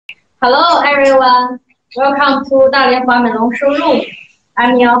Hello everyone, welcome to 大连华美容 showroom.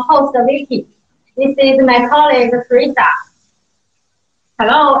 I'm your host Vicky. This is my colleague Teresa.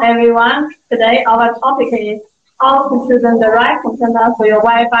 Hello everyone, today our topic is how to choose the right container for your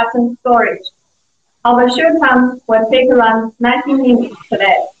Y button storage. Our show time will take around 90 minutes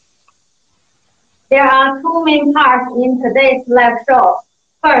today. There are two main parts in today's live show.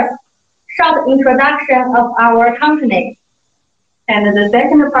 First, short introduction of our company. And the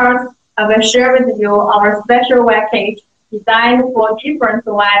second part, I will share with you our special web page designed for different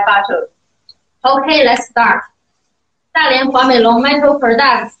Y buttons. Okay, let's start. 大连华美容 Metal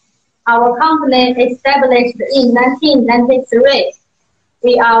Products. Our company established in 1993.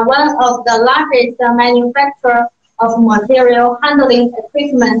 We are one of the largest manufacturers of material handling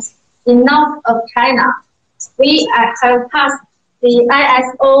equipment in north of China. We have passed the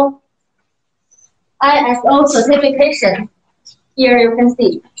ISO certification. Here you can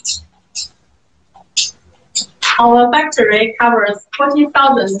see. Our factory covers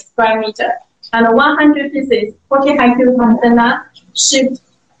 40,000 square meters and 100 pieces 40 high-cube containers shipped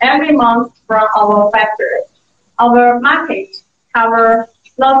every month from our factory. Our market covers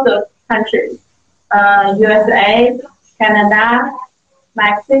lots of countries, USA, Canada,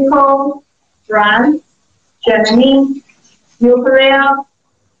 Mexico, France, Germany, Korea,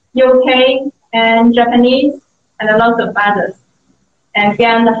 UK, and Japanese, and lots of others, and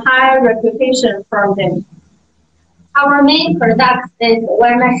gained a high reputation from them. Our main products is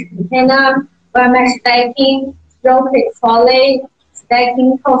wire mesh container, wire mesh stacking, rocket trolley,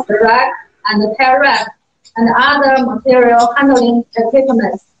 stacking toast rack, and tail rack, and other material handling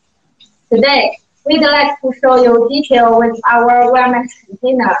equipment. Today, we'd like to show you detail with our wire mesh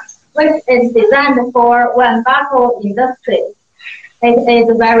container, which is designed for one bottle industry. It is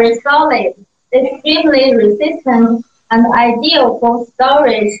very solid, extremely resistant, and ideal for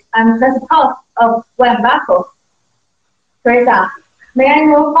storage and transport of one bottle. Teresa, may I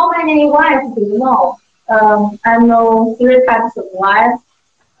know how many wires do you know? I know 3 types of wires,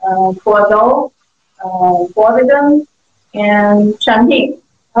 Bordeaux, Bordeaux, and Champagne.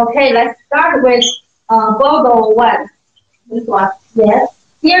 Okay, let's start with Bordeaux one. This one? Yes.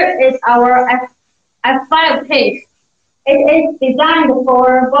 Here is our F5 case. It is designed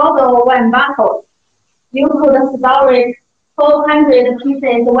for Bordeaux one bottle. You could store 400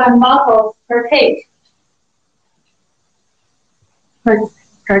 pieces one bottle per case.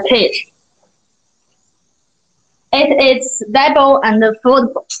 Per cage. It is stable and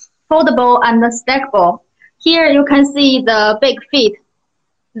foldable and stackable. Here you can see the big feet.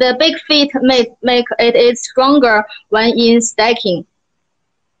 The big feet make it stronger when in stacking.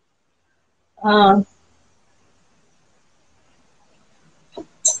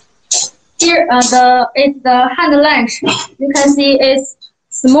 Here is the hand length. You can see it's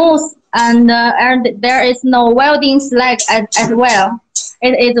smooth and there is no welding slag as well.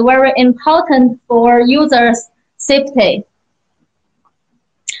 It is very important for users' safety.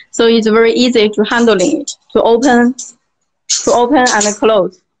 So it's very easy to handling it, to open and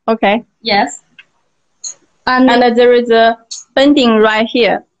close. Okay. Yes. And there is a bending right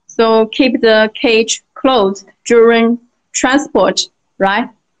here, so keep the cage closed during transport, right?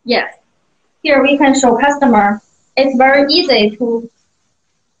 Yes. Here we can show customer. It's very easy to.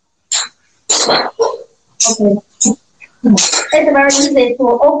 Okay. It's very easy to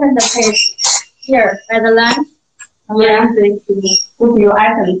open the cage here by the line. Very easy to put your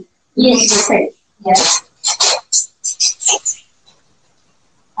items in the cage. Yes.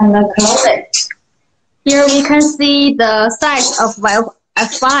 And close it. Here we can see the size of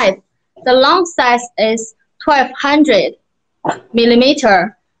F5. The long size is 1200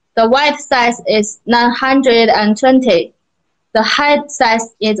 millimeter. The wide size is 920. The height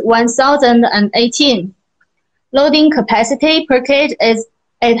size is 1018. Loading capacity per cage is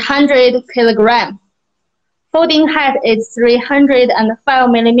 800 kilogram. Folding height is 305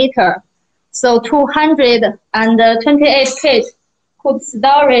 millimeter. So 228 kg could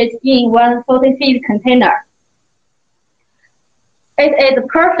store it in one 40-feet container. It is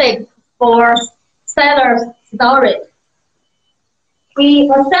perfect for sellers' storage. We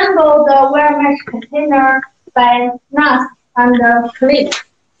assemble the wire mesh container by nuts and clips.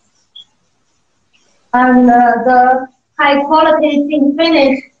 And the high quality zinc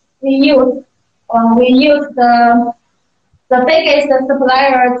finish we use the biggest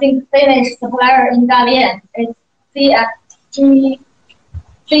supplier zinc finish supplier in Dalian. It's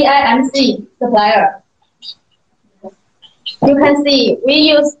GIMC supplier. You can see we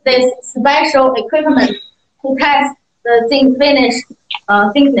use this special equipment to test the zinc finish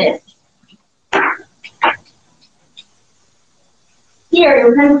thickness. Here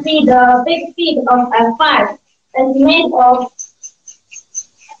you can see the big feet of F5. It's made of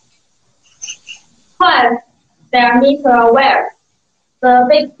 12 diameter wire. The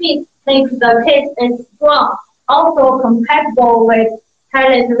big feet makes the case is strong, also compatible with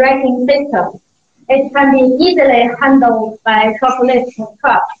pallet racking system. It can be easily handled by chocolate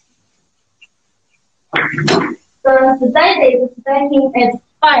trucks. The static stacking is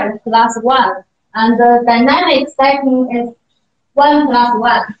 5 plus 1, and the dynamic stacking is 1 plus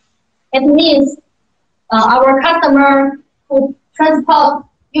 1. It means our customer who use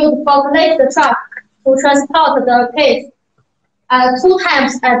forklift truck to transport the case two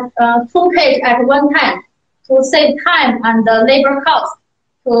cage at one time to save time and labor cost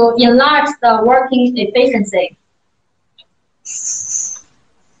to enlarge the working efficiency.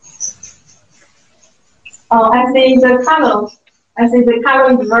 I see the cover. I see the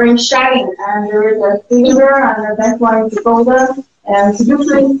cover is very shiny, and there is a silver, and that's why it's golden. And could you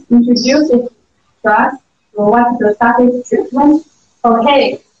please introduce it to us? So what's the surface treatment?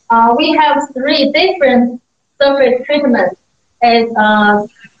 Okay, we have 3 different surface treatments. It's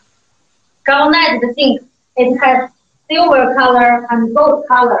galvanized zinc. It has silver color and gold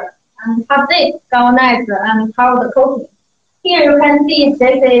color, and public galvanized and powder coating. Here you can see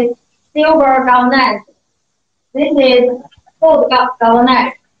this is silver galvanized. This is gold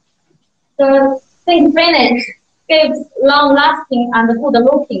galvanized. The zinc finish gives long-lasting and good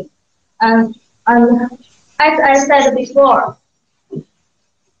looking. And as I said before,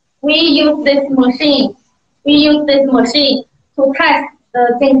 we use this machine to test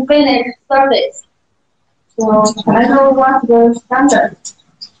the zinc finish surface. So I know what's the standard.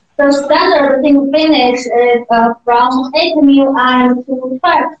 The standard zinc finish is from 8 μm to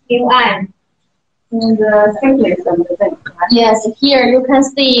 12 μm. And the thickness of the zinc. Yes, here you can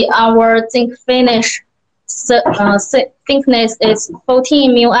see our zinc finish thickness is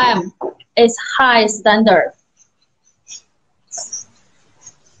 14 μm. It's high standard.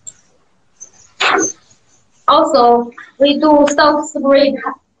 Also, we do self-spray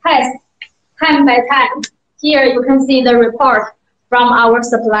test time by time. Here you can see the report from our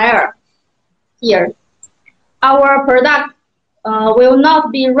supplier. Here, our product will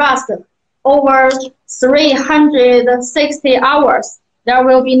not be rusted over 360 hours. There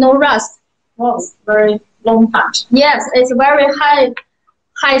will be no rust. Oh, it's very long time. Yes, it's very high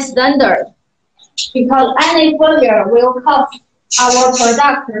standard, because any failure will cause our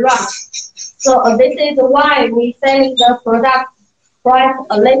product rust. So this is why we say the product price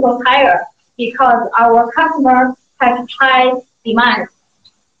a little higher, because our customer has high demand.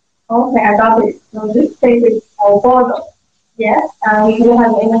 Okay, I got it. So this page is for bottle. Yes, and you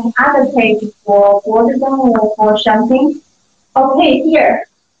have any other page for bottle or for champagne. Okay, here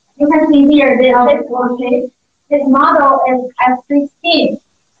you can see here this one page. This model is F16.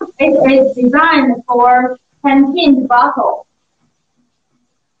 It is designed for canteen bottle.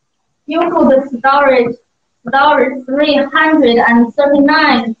 You could storage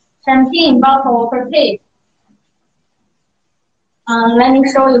 339 champagne bottles per page. Let me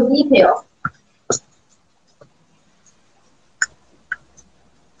show you details.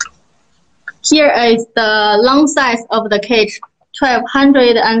 Here is the long size of the cage,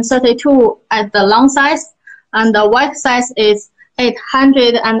 1232 at the long size, and the wide size is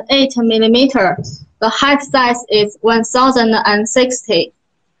 808 millimeter. The height size is 1060.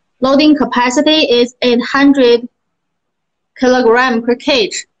 Loading capacity is 800 kilogram per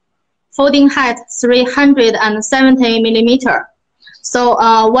cage. Folding height 370 millimeter. So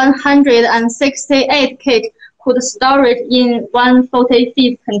 168 cage could storage in 140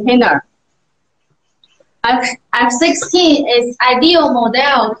 feet container. F16 is ideal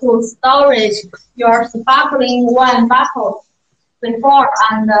model to storage your sparkling wine bottles before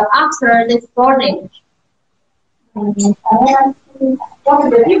and after disposing. What's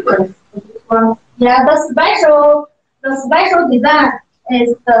the difference? Yeah, the special design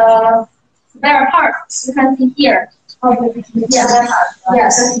is the spare part. You can see here. Okay. Yeah,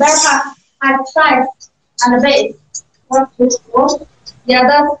 the spare part has size and base. What's this for? Yeah,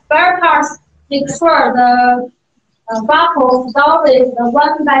 the spare parts make sure the bottles storage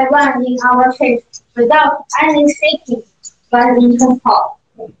one by one in our case without any shaking when in transport.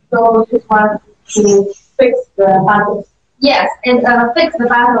 So this one to fix the bottle. Yes, it fix the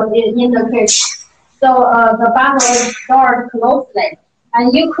bottle in the case. So the bottle is stored closely,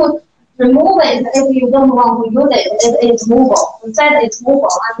 and you could remove it if you don't want to use it. It is movable. Instead, it's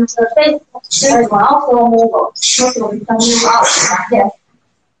movable, and the face is also movable. So we can move out. Yes.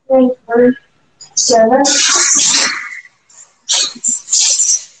 7.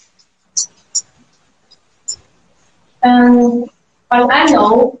 And But I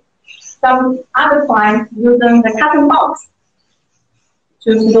know some other clients using the cutting box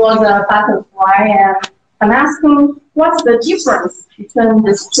to store the butterfly, and I'm asking what's the difference between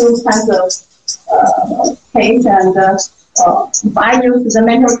these two kinds of cage, and if I use the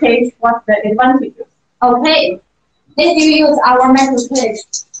metal cage, what's the advantages? Okay, if you use our metal cage,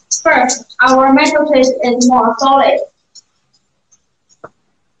 first, our metal cage is more solid.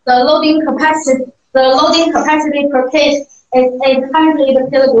 The loading capacity per cage is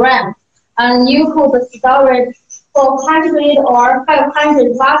 800 kilograms, and you could store it 400 or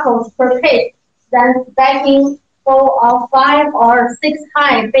 500 bottles per cage, then stacking 4 or 5 or 6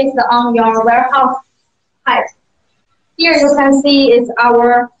 high based on your warehouse height. Here you can see is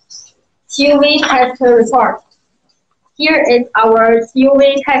our UV test report. Here is our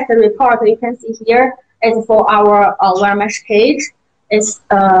UV test report. You can see here is for our wire mesh cage. It's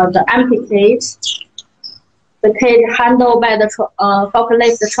the empty cage. The cage handled by the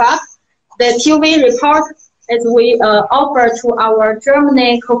forklift truck. The UV report is we offer to our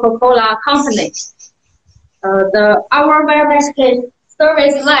Germany Coca-Cola company. Our wire mesh cage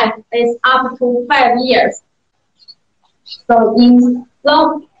service life is up to 5 years. So in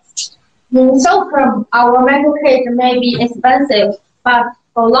short term, our metal cage may be expensive, but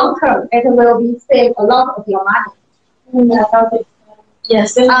for long term, it will be save a lot of your money.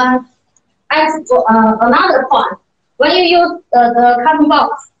 Yes. As for another point, when you use the cutting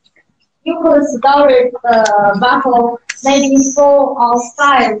box, you could store the bottle maybe 4 or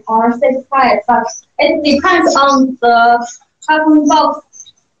 5 or 6 high, but it depends on the cutting box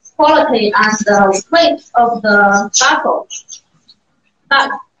quality and the weight of the bottle. But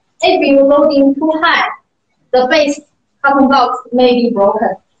if you loading too high, the base cutting box may be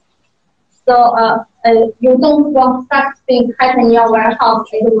broken. So you don't want such thing happen in your warehouse.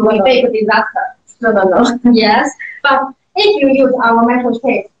 It will be a big disaster. No. Yes, but if you use our metal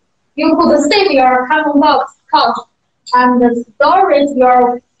cage, you could save your cutting box cost and store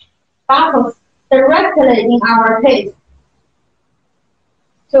your bottles directly in our cage.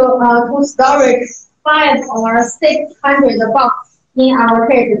 To storage 5 or 600 boxes in our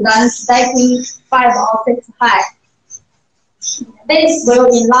cage, then stacking 5 or 6 high. This will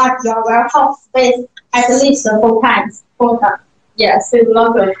enlarge your warehouse space at least 4 times. Yes, with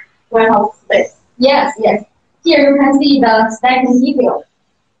lots of warehouse space. Yes. Here you can see the stacking detail.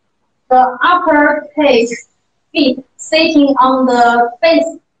 The upper cage feet sitting on the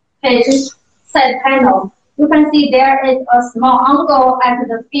base cage side panel. You can see there is a small angle at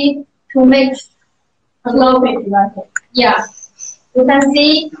the feet to make a low pitch. Yeah, you can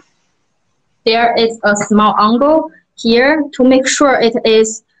see there is a small angle here to make sure it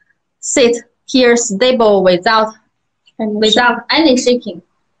is sit here stable without any shaking.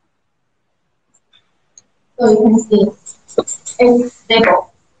 So you can see it's stable.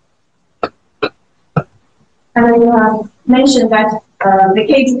 And you have mentioned that the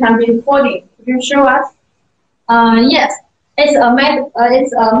cage can be folded. Could you show us? Yes, it's a magic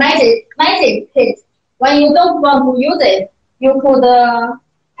cage. When you don't want to use it, you could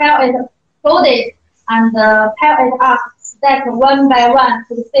fold it and pile it up, stack one by one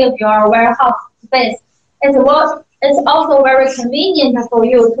to save your warehouse space. It's also very convenient for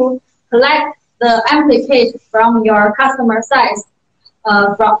you to collect the empty cage from your customer size.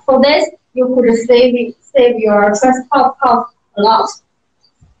 For this, you could save your transport cost a lot.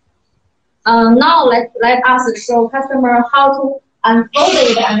 Now let us show customer how to unfold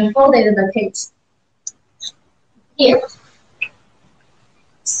it and fold it the cage. Here.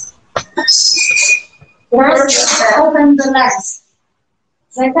 First, open the legs.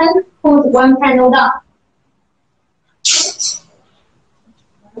 Second, put one panel down.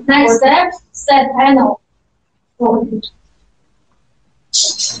 Next step, set panel.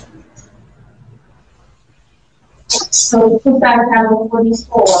 So put that panel for this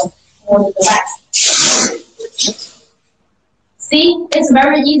forward or the back. See, it's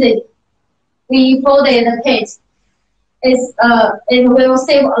very easy. We folded the cage. It will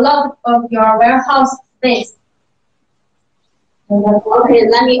save a lot of your warehouse space. Okay,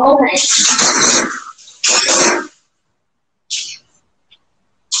 let me open it.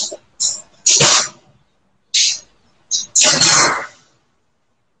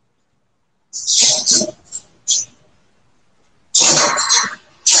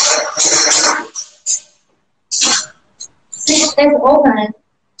 It's open.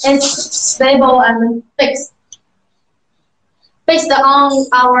 It's stable and fixed. Based on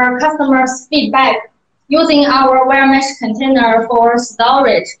our customers' feedback, using our wire mesh container for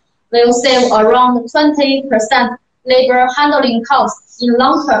storage will save around 20% labor handling costs in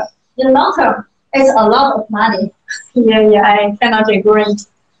long term. In long term, it's a lot of money. Yeah, I cannot agree.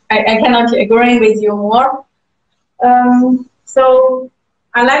 I cannot agree with you more. So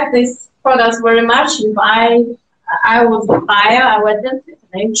I like this product very much. If I was a buyer, I would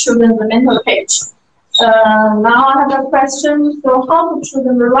definitely choose the mental cage. Now I have a question. So how to choose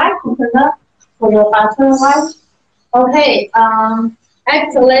the right container for your bottle wine? Okay.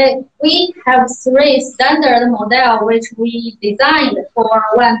 Actually, we have 3 standard models which we designed for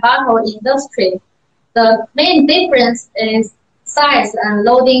wine bottle industry. The main difference is size and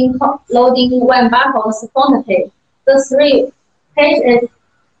loading wine bottles quantity. The 3 cases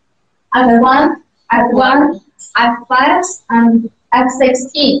F1, F1, F5, and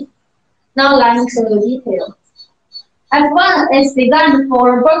F16. Now let me show you details. F1 is designed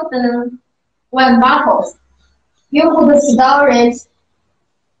for broken wine bottles. You could storage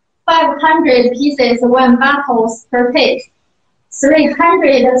 500 pieces wine bottles per page.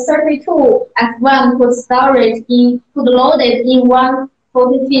 332 F1 could loaded in one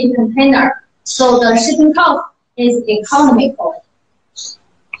 40-feet container, so the shipping cost is economical.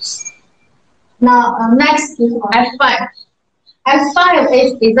 Now, next is F5. F5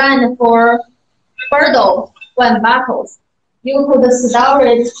 is designed for Bordeaux wine bottles. You could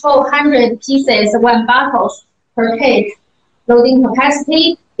storage 400 pieces wine bottles per page. Loading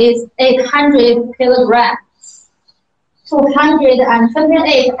capacity is 800 kilograms.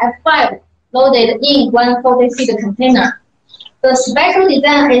 228 F5 loaded in one 40-feet container. The special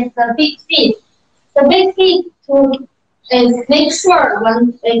design is the big feet. The big feet is make sure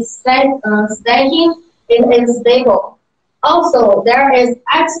when it's stacking, it is stable. Also, there is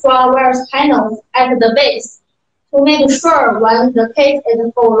extra wire panels at the base to make sure when the case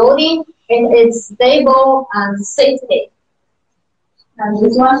is full loading, it is stable and safety. And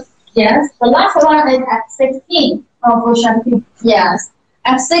this one? Yes. The last one is F16. Oh, for champagne. Yes.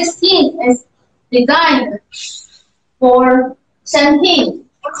 F16 is designed for champagne.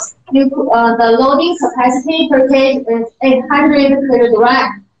 The loading capacity per case is 800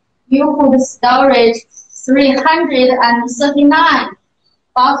 kilograms. You could storage 339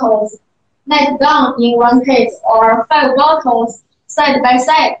 bottles laid down in one case or 5 bottles side by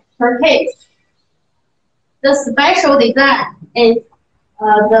side per case. The special design is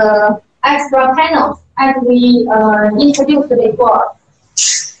the extra panels as we introduced before.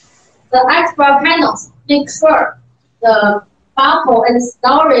 The extra panels make sure the bottle is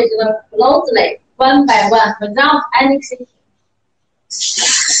stored closely one by one without any shaking.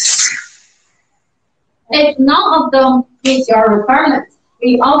 If none of them meet your requirements,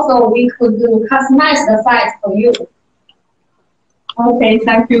 we could do customize the size for you. Okay,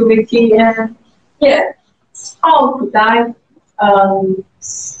 thank you, Vicky. And yeah, how could I,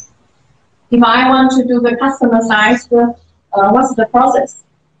 if I want to do the customer size, what's the process?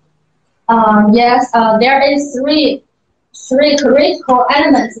 Yes, there is three critical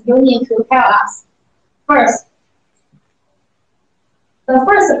elements you need to tell us. First, the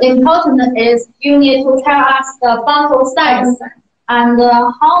first important is you need to tell us the bottle size and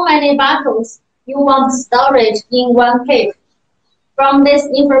how many bottles you want storage in one case. From this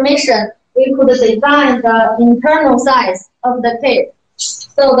information, we could design the internal size of the case.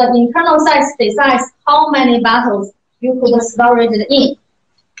 So the internal size decides how many bottles you could storage it in.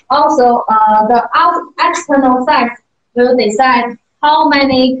 Also, the external size will decide how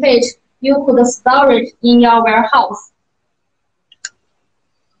many cases you could storage in your warehouse.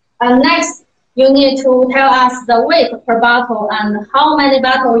 And next, you need to tell us the weight per bottle and how many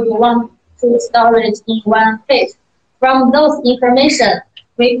bottles you want to storage in one case. From those information,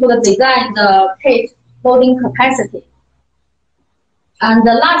 we could design the case loading capacity. And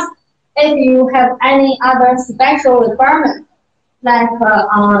the last, if you have any other special requirement, like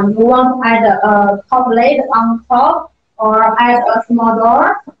you want to add a top lid on top, or add a small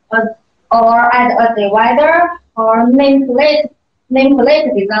door, or add a divider, or nameplate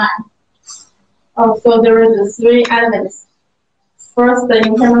design. So there is 3 elements. First, the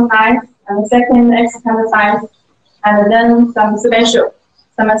internal size, and second, external size, and then some special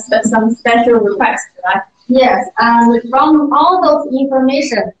requests, right? Yes, and from all those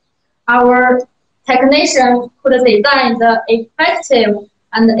information, our technician could design the effective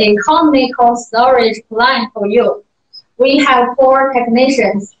and economical storage plan for you. We have 4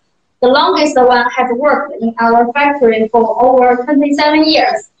 technicians. The longest one has worked in our factory for over 27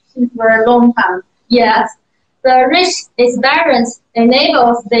 years. It's for a long time. Yes. The rich experience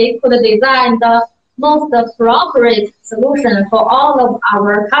enables they could design the most appropriate solution for all of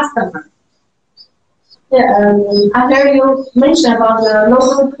our customers. Yeah, I heard you mention about the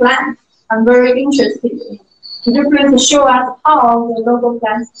local plan. I'm very interested in it. Could you please show us how the local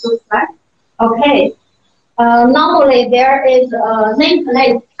plan looks like? Okay. Normally, there is a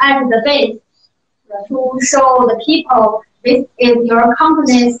nameplate at the base to show the people this is your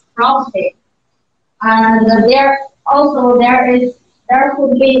company's property. And there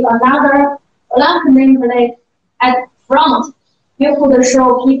could be another blank nameplate at front. You could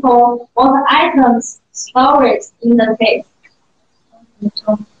show people what items stored in the case.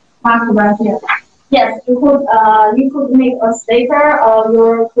 Mark right here. Yes, you could make a sticker, or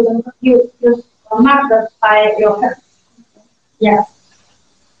you could mark that by your hand. Yes.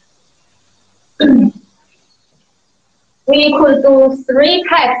 We could do 3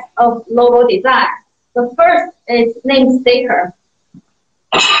 types of logo design. The first is name sticker.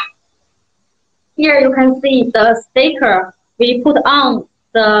 Here you can see the sticker we put on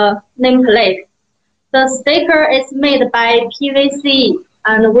the nameplate. The sticker is made by PVC,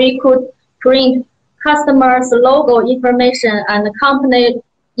 and we could print customer's logo information and company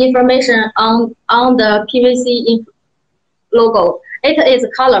information on the PVC logo. It is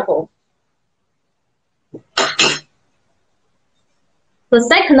colorful. The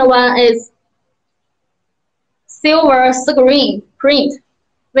second one is silver screen print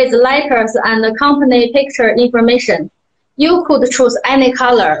with letters and company picture information. You could choose any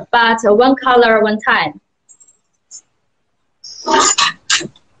color, but one color one time.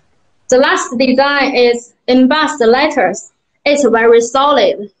 The last design is embossed letters. It's very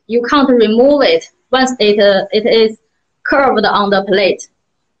solid. You can't remove it once it is curved on the plate.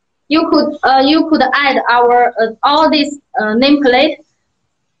 You could add all these nameplate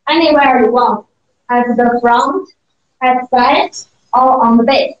anywhere you want, at the front, at side, or on the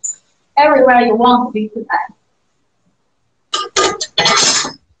base. Everywhere you want, we could add.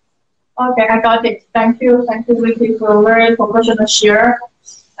 Okay, I got it. Thank you, Vicky, for a very professional share.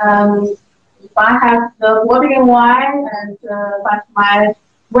 If I have the boarding wine, but my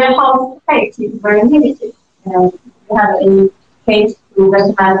warehouse space is very limited. And you have any case to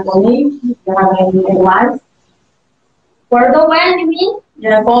recommend for me? Do you have any advice? For the wine, you mean?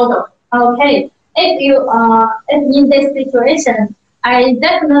 Yeah, Bordeaux. Okay. If in this situation, I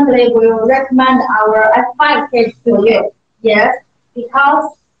definitely will recommend our F5 case to you. Yes,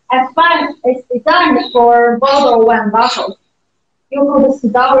 because F5 is designed for Bordeaux wine bottles. You could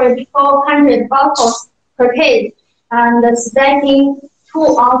store 400 bottles per case and stacking 2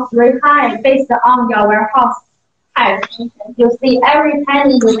 or 3 high based on your warehouse height. You see, every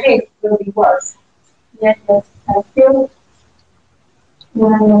penny you take will be worth. Yes, thank you.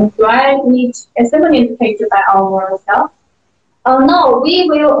 Do I need assembly the case by ourselves? No, we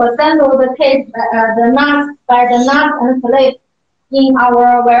will assemble the case by the nuts and plate in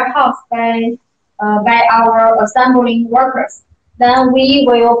our warehouse by our assembling workers. Then we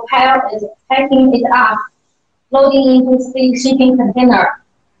will packing it up, loading into shipping container.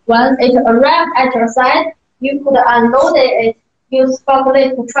 Once it arrives at your site, you could unload it, use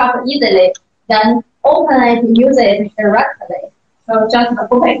forklift truck easily, then open it, use it directly. So just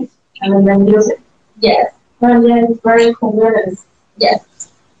open it and then use it. Yes. And then it's very convenient.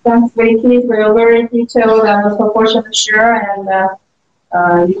 Yes. Thanks, Vicky, for your very detailed and proportional share. And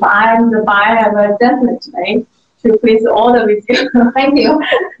if I'm the buyer, I will definitely to place the order with you. Thank you.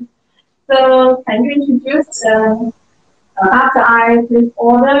 So can you introduce after I place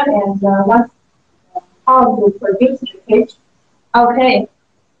order and how you produce the cake? Okay.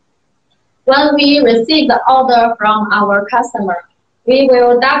 When we receive the order from our customer, we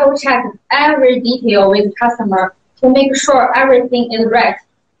will double check every detail with customer to make sure everything is right.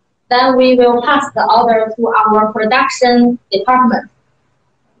 Then we will pass the order to our production department.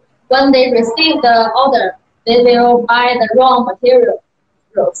 When they receive the order, they will buy the raw materials.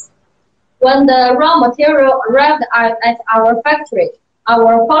 When the raw material arrived at our factory,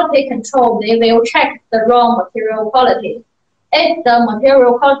 our quality control, they will check the raw material quality. If the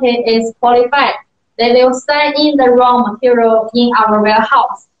material quality is qualified, they will send in the raw material in our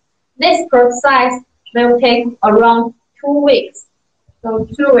warehouse. This process will take around 2 weeks. So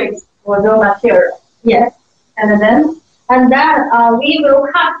 2 weeks for raw material. Yes. And then we will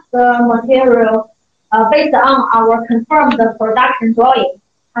cut the material based on our confirmed production drawing.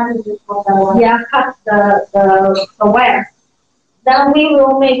 Yeah, cut the wire. Then we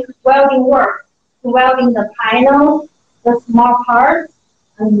will make welding work, welding the panel, the small parts,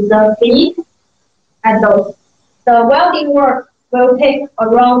 and the feet, and those. The welding work will take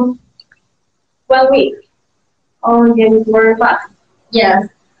around 1 week. Oh, yes, very fast. Yes.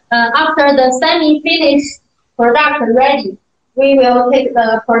 After the semi-finished product ready, we will take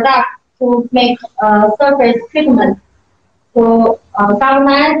the product to make surface treatment to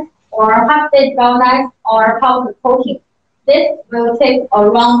galvanize or half-stage galvanize or powder coating. This will take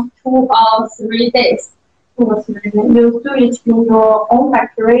around 2 or 3 days You do it in your own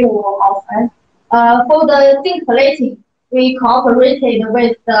factory or outside? For the zinc plating, we cooperated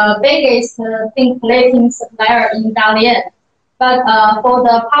with the biggest zinc plating supplier in Dalian. But for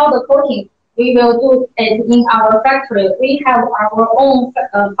the powder coating, we will do it in our factory. We have our own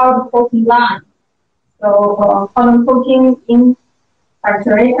powder coating line. So powder coating in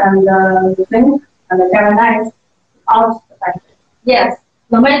factory and the zinc and galvanize out the factory. Yes,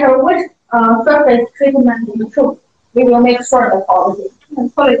 no matter which surface treatment you choose, we will make sure the quality.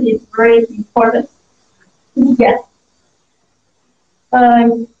 And quality is very important. Yes.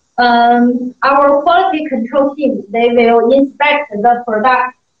 Our quality control team, they will inspect the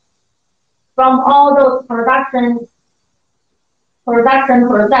product from all those production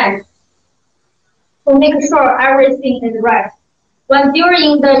process to make sure everything is right. When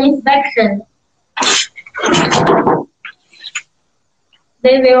during the inspection,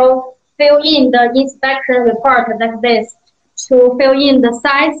 they will fill in the inspection report like this to fill in the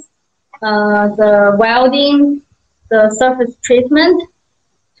size, the welding, the surface treatment,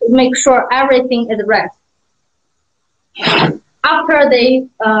 to make sure everything is right. After they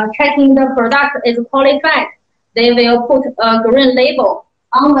checking the product is qualified, they will put a green label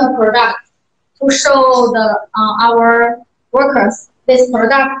on the product to show the our workers this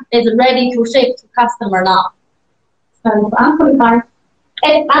product is ready to ship to customer now. And unqualified.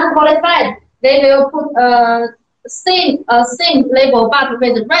 If unqualified, they will put same label but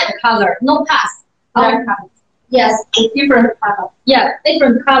with red color, no pass. Red color. Yes, Different color. yeah,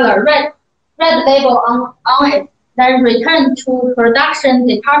 different color, red label on it. Then return to production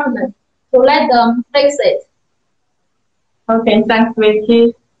department to let them fix it. Okay, thanks,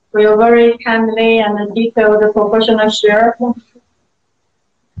 Vicky, for your very kindly and detailed professional share.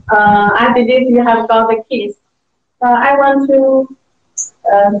 I believe you have got the keys. I want to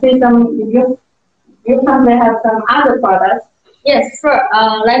see some. You probably have some other products. Yes, sure.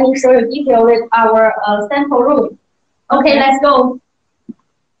 Let me show you detail with our sample room. Okay, let's go.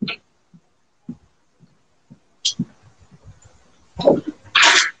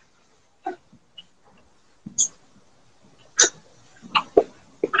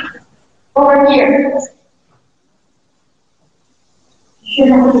 Over here.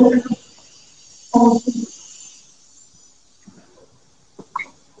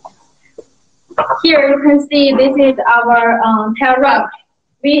 Here you can see this is our tail rug.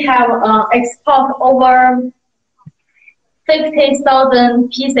 We have export over 50,000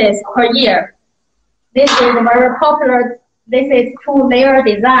 pieces per year. This is very popular. This is two-layer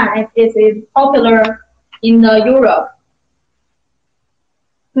design. It is popular in Europe.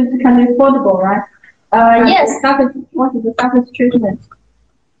 This can be foldable, right? Yes. What is the surface treatment?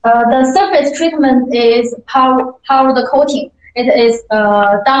 The surface treatment is powder coating. It is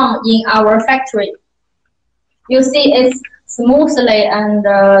done in our factory. You see it's smoothly and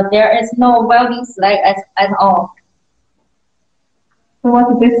there is no welding slag at all. So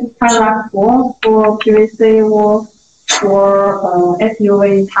what is this product for? For PVC or for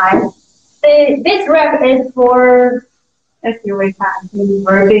SUV type? This rack is for SUV type. It's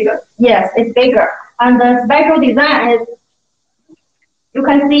very bigger. Yes, it's bigger. And the special design is, you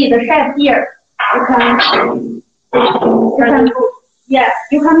can see the shape here. You can yes,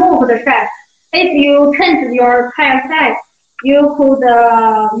 you can move the shape. If you change your tire size, you could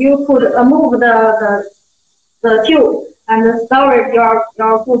move the tube and store your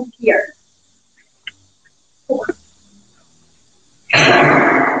goods here.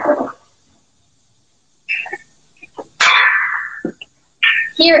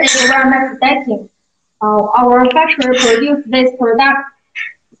 Here is environmental stacking. Our factory produce this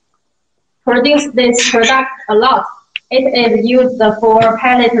product a lot. It is used for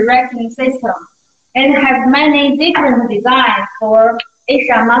pallet racking system. It has many different designs for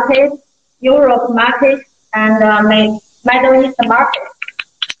Asia market, Europe market, and Middle East market.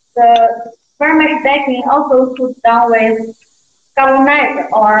 The environmental stacking also put down with galvanized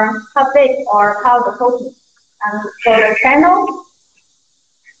or hot-bake or powder coating. And for the channel,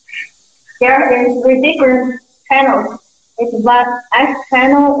 there is three different channels. It's one S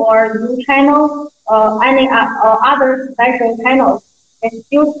channel or U channel or any other special channels. It's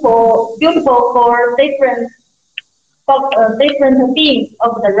beautiful for different beams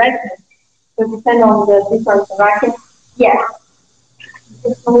of the racking. So depend on the different racking. Yes.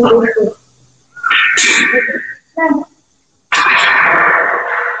 It's so good.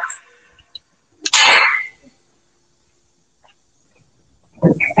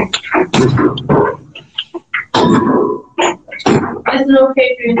 It's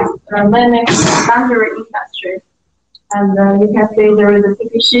located in the boundary industry. And you can see there is a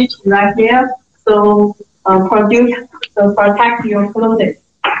sticky sheet right here. So protect your clothing.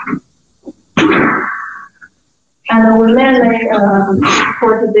 And we mainly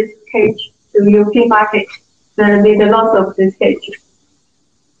put this cage to European market. The loss of this cage.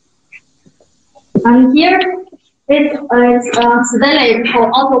 And here it's valid for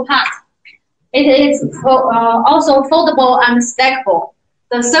auto parts. It is also foldable and stackable.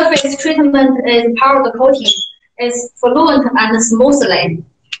 The surface treatment is powder coating. It's fluent and smoothly.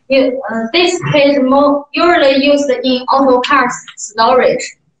 This cage usually used in auto parts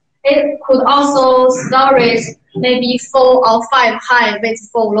storage. It could also storage maybe 4 or 5 high with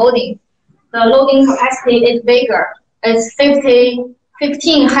full loading. The loading capacity is bigger. It's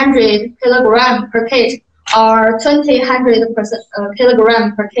 1,500 kilogram per cage or 2,000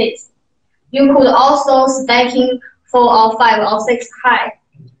 kilogram per cage. You could also stacking 4 or 5 or 6 high.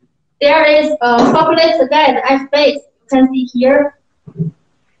 There is a forklift guide as base. You can see here.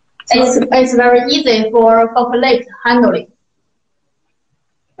 It's very easy for forklift handling.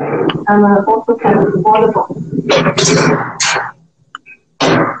 And also can be foldable.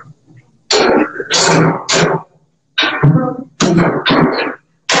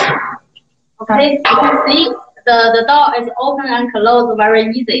 Okay, you can see the door is open and closed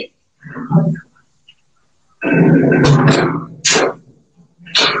very easy.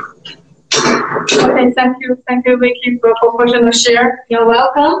 Okay, thank you, Vicky, for professional share. You're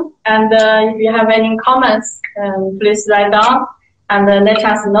welcome. And if you have any comments, please write down and let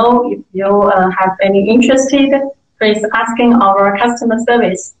us know. If you have any interested, please asking our customer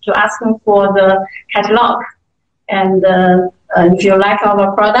service to asking for the catalog. And if you like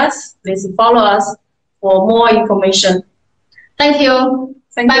our products, please follow us for more information. Thank you.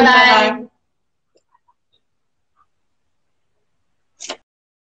 Thank you. Bye-bye.